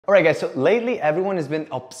Alright guys, so lately everyone has been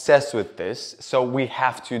obsessed with this, so we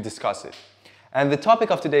have to discuss it. And the topic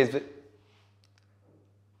of today is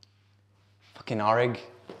fucking Areg.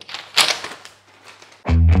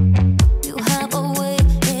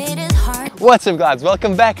 What's up guys,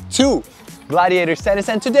 welcome back to Gladiatorstennis,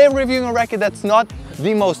 and today we're reviewing a racket that's not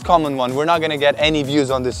the most common one. We're not gonna get any views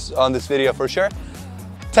on this video for sure.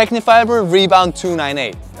 Tecnifibre Rebound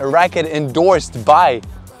 298, a racket endorsed by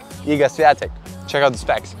Iga Swiatek. Check out the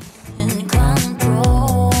specs.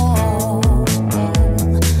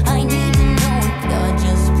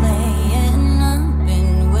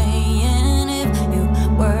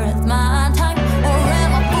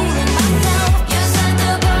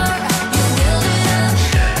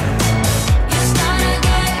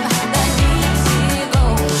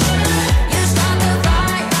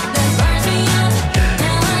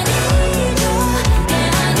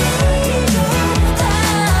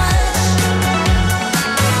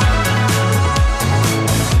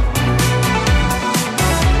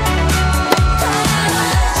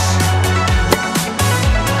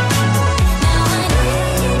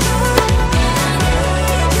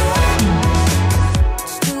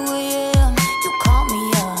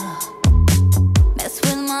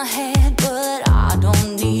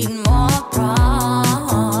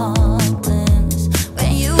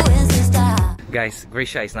 Guys,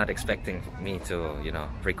 Grisha is not expecting me to,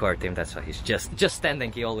 record him. That's why he's just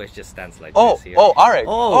standing. He always just stands like this here. Oh, Areg.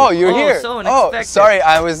 Oh, you're here. So unexpected. Oh, sorry,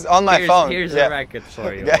 I was on my phone. Here's a racket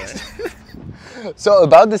for you. So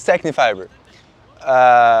about this Tecnifibre,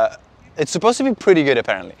 it's supposed to be pretty good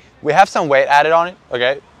apparently. We have some weight added on it,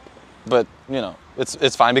 okay? But,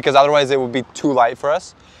 it's fine because otherwise it would be too light for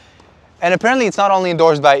us. And apparently it's not only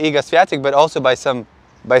endorsed by Iga Swiatek, but also by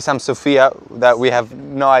some Sophia that we have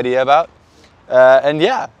no idea about. And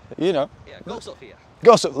yeah, Yeah, go Sophia.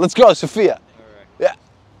 Let's go, Sophia. Alright.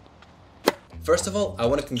 Yeah. First of all, I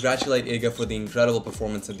want to congratulate Iga for the incredible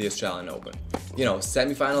performance at the Australian Open.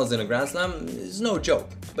 Semi-finals in a Grand Slam is no joke.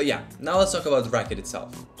 But yeah, now let's talk about the racket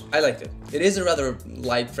itself. I liked it. It is a rather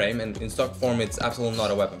light frame, and in stock form it's absolutely not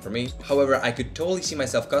a weapon for me. However, I could totally see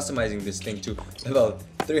myself customizing this thing to about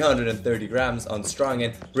 330 grams on strong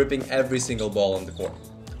and ripping every single ball on the court.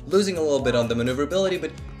 Losing a little bit on the maneuverability,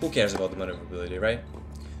 but who cares about the maneuverability, right?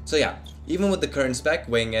 So yeah, even with the current spec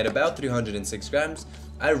weighing at about 306 grams,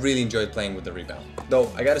 I really enjoyed playing with the rebound.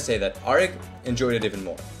 Though, I gotta say that Areg enjoyed it even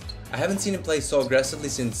more. I haven't seen him play so aggressively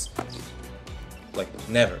since,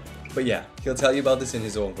 never. But yeah, he'll tell you about this in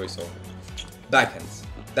his own voiceover. Backhands.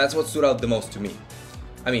 That's what stood out the most to me.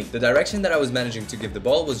 I mean, the direction that I was managing to give the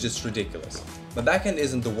ball was just ridiculous. My backhand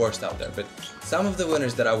isn't the worst out there, but some of the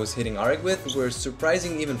winners that I was hitting Areg with were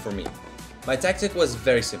surprising even for me. My tactic was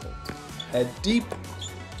very simple. A deep,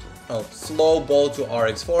 slow ball to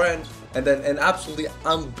Areg's forehand, and then an absolutely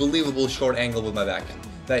unbelievable short angle with my backhand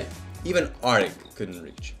that even Areg couldn't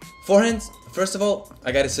reach. Forehands, first of all,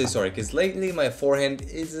 I gotta say sorry, because lately my forehand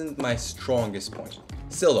isn't my strongest point.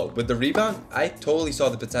 Still though, with the rebound, I totally saw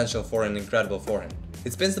the potential for an incredible forehand.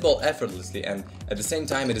 It spins the ball effortlessly, and at the same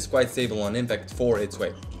time it is quite stable on impact for its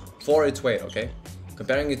weight. For its weight, okay?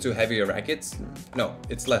 Comparing it to heavier rackets, no,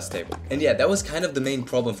 it's less stable. And yeah, that was kind of the main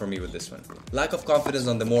problem for me with this one. Lack of confidence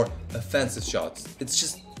on the more offensive shots. It's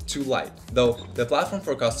just too light. Though, the platform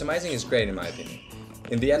for customizing is great in my opinion.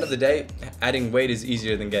 In the end of the day, adding weight is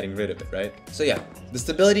easier than getting rid of it, right? So yeah, the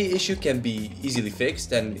stability issue can be easily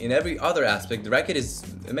fixed, and in every other aspect, the racket is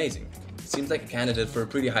amazing. Seems like a candidate for a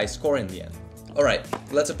pretty high score in the end. Alright,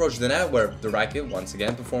 let's approach the net, where the racket once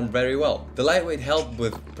again performed very well. The lightweight helped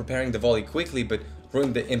with preparing the volley quickly, but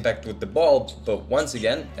ruined the impact with the ball, but once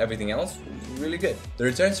again, everything else was really good. The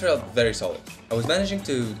returns felt very solid. I was managing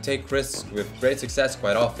to take risks with great success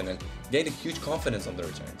quite often and gained a huge confidence on the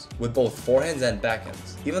returns, with both forehands and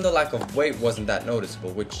backhands. Even the lack of weight wasn't that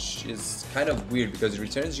noticeable, which is kind of weird because the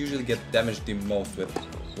returns usually get damaged the most with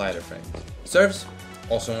lighter frames. Serves,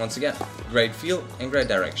 also once again, great feel and great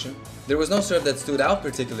direction. There was no serve that stood out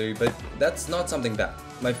particularly, but that's not something bad.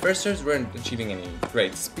 My first serves weren't achieving any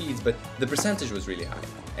great speeds, but the percentage was really high,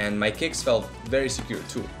 and my kicks felt very secure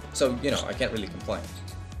too, so I can't really complain.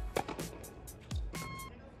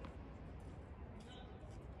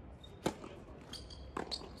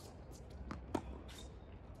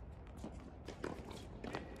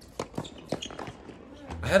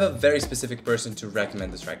 I have a very specific person to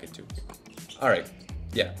recommend this racket to. Areg.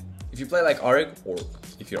 Yeah, if you play like Areg, or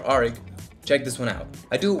if you're Areg, check this one out.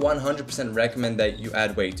 I do 100% recommend that you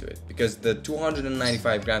add weight to it, because the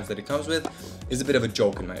 295 grams that it comes with is a bit of a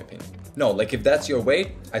joke in my opinion. No, like if that's your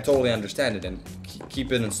weight, I totally understand it and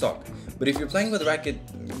keep it in stock. But if you're playing with a racket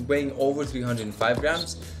weighing over 305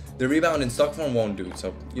 grams, The rebound in stock form won't do,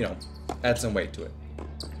 so, you know, add some weight to it.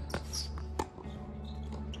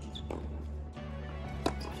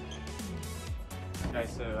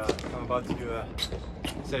 Guys, so I'm about to do a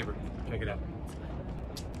saber. Check it out.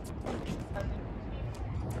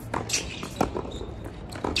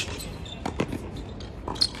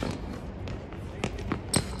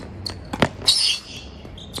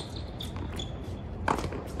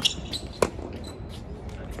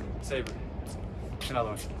 Saber. Another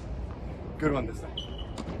one. Good one this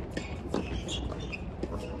time.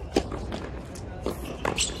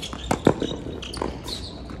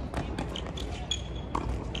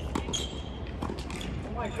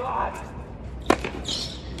 Oh my God!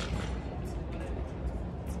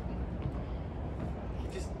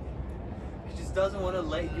 He just doesn't want to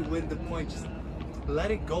let you win the point. Just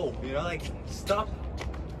let it go. You know, like stop.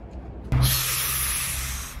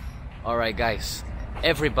 All right, guys.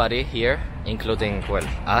 Everybody here, including, well,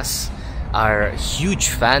 us, are huge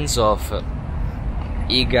fans of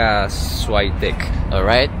Iga Swiatek,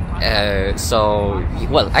 alright? So,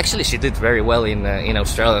 well, actually she did very well in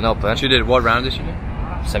Australian Open. She did, what round did she do?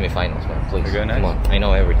 Semi-finals, man, please. Okay, nice. Come on, I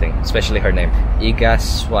know everything, especially her name. Iga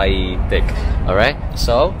Swiatek, alright?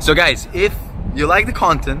 So guys, if you like the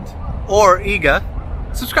content, or Iga,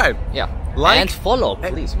 subscribe. yeah. Like and follow,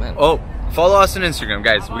 please, man. Oh, follow us on Instagram,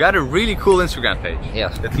 guys. We got a really cool Instagram page.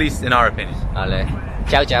 Yeah. At least in our opinion. Ale.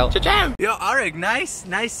 Ciao, ciao. Ciao, ciao. Yo, Areg, nice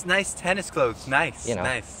tennis clothes. Nice, You know.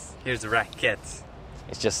 nice. Here's the rackets.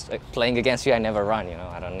 It's just playing against you, I never run, you know,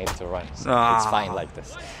 I don't need to run. So Ah. it's fine like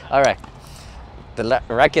this. Alright. The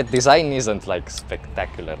racket design isn't like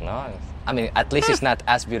spectacular, no? I mean, at least it's not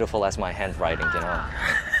as beautiful as my handwriting, you know.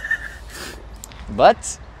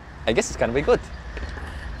 But I guess it's gonna be good.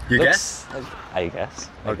 You Looks, I guess.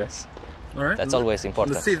 I Okay. guess. Alright. That's always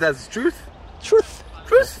important. Let's see if that's the truth. Truth.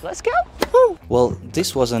 Truth. Let's go. Well,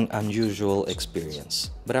 this was an unusual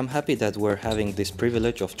experience, but I'm happy that we're having this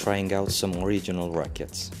privilege of trying out some original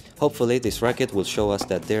rackets. Hopefully this racket will show us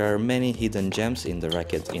that there are many hidden gems in the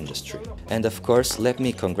racket industry. And of course, let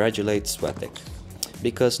me congratulate Swiatek,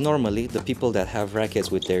 because normally the people that have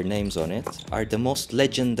rackets with their names on it are the most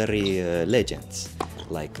legendary legends,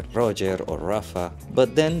 like Roger or Rafa,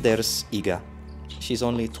 but then there's Iga. She's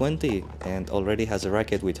only 20 and already has a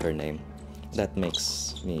racket with her name. That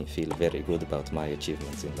makes me feel very good about my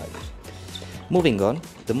achievements in life. Moving on,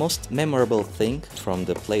 the most memorable thing from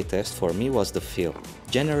the playtest for me was the feel.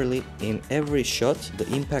 Generally, in every shot, the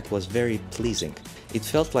impact was very pleasing. It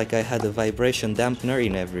felt like I had a vibration dampener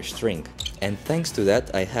in every string. And thanks to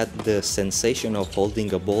that, I had the sensation of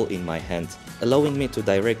holding a ball in my hand, allowing me to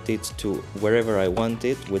direct it to wherever I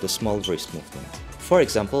wanted with a small wrist movement. For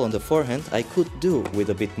example, on the forehand, I could do with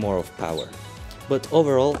a bit more of power. But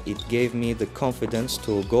overall, it gave me the confidence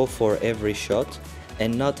to go for every shot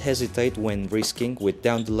and not hesitate when risking with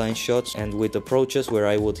down-the-line shots and with approaches where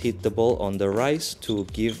I would hit the ball on the rise to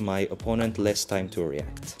give my opponent less time to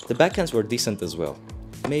react. The backhands were decent as well.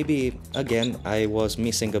 Maybe, again, I was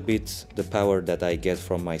missing a bit the power that I get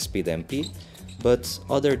from my Speed MP, but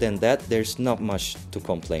other than that, there's not much to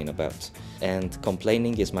complain about. And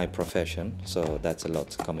complaining is my profession, so that's a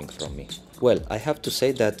lot coming from me. Well, I have to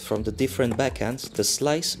say that from the different backhands, the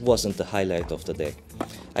slice wasn't the highlight of the day.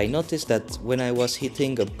 I noticed that when I was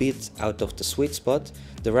hitting a bit out of the sweet spot,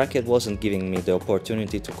 the racket wasn't giving me the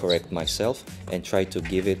opportunity to correct myself and try to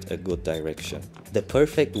give it a good direction. The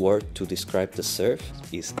perfect word to describe the serve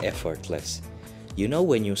is effortless. You know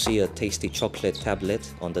when you see a tasty chocolate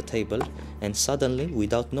tablet on the table and suddenly,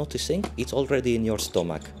 without noticing, it's already in your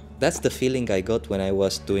stomach. That's the feeling I got when I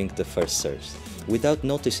was doing the first serves. Without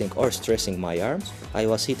noticing or stressing my arm, I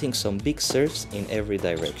was hitting some big serves in every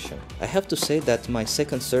direction. I have to say that my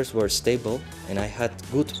second serves were stable and I had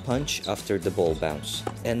good punch after the ball bounce.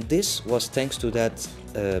 And this was thanks to that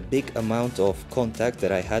big amount of contact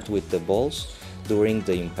that I had with the balls during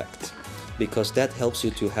the impact, because that helps you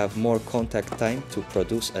to have more contact time to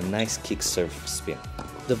produce a nice kick serve spin.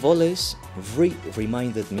 The volleys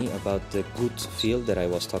reminded me about the good feel that I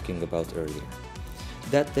was talking about earlier.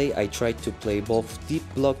 That day I tried to play both deep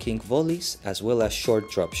blocking volleys as well as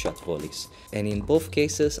short drop shot volleys, and in both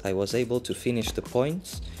cases I was able to finish the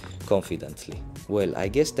points confidently. Well, I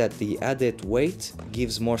guess that the added weight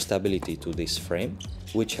gives more stability to this frame,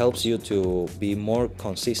 which helps you to be more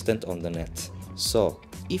consistent on the net. So,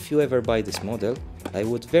 if you ever buy this model, I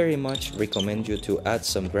would very much recommend you to add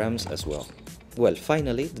some grams as well. Well,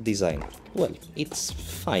 finally, the design. Well, it's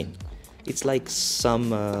fine. It's like some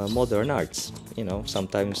modern arts, you know,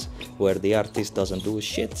 sometimes where the artist doesn't do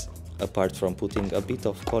shit apart from putting a bit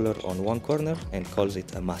of color on one corner and calls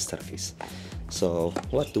it a masterpiece. So,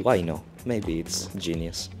 what do I know? Maybe it's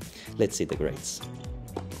genius. Let's see the grades.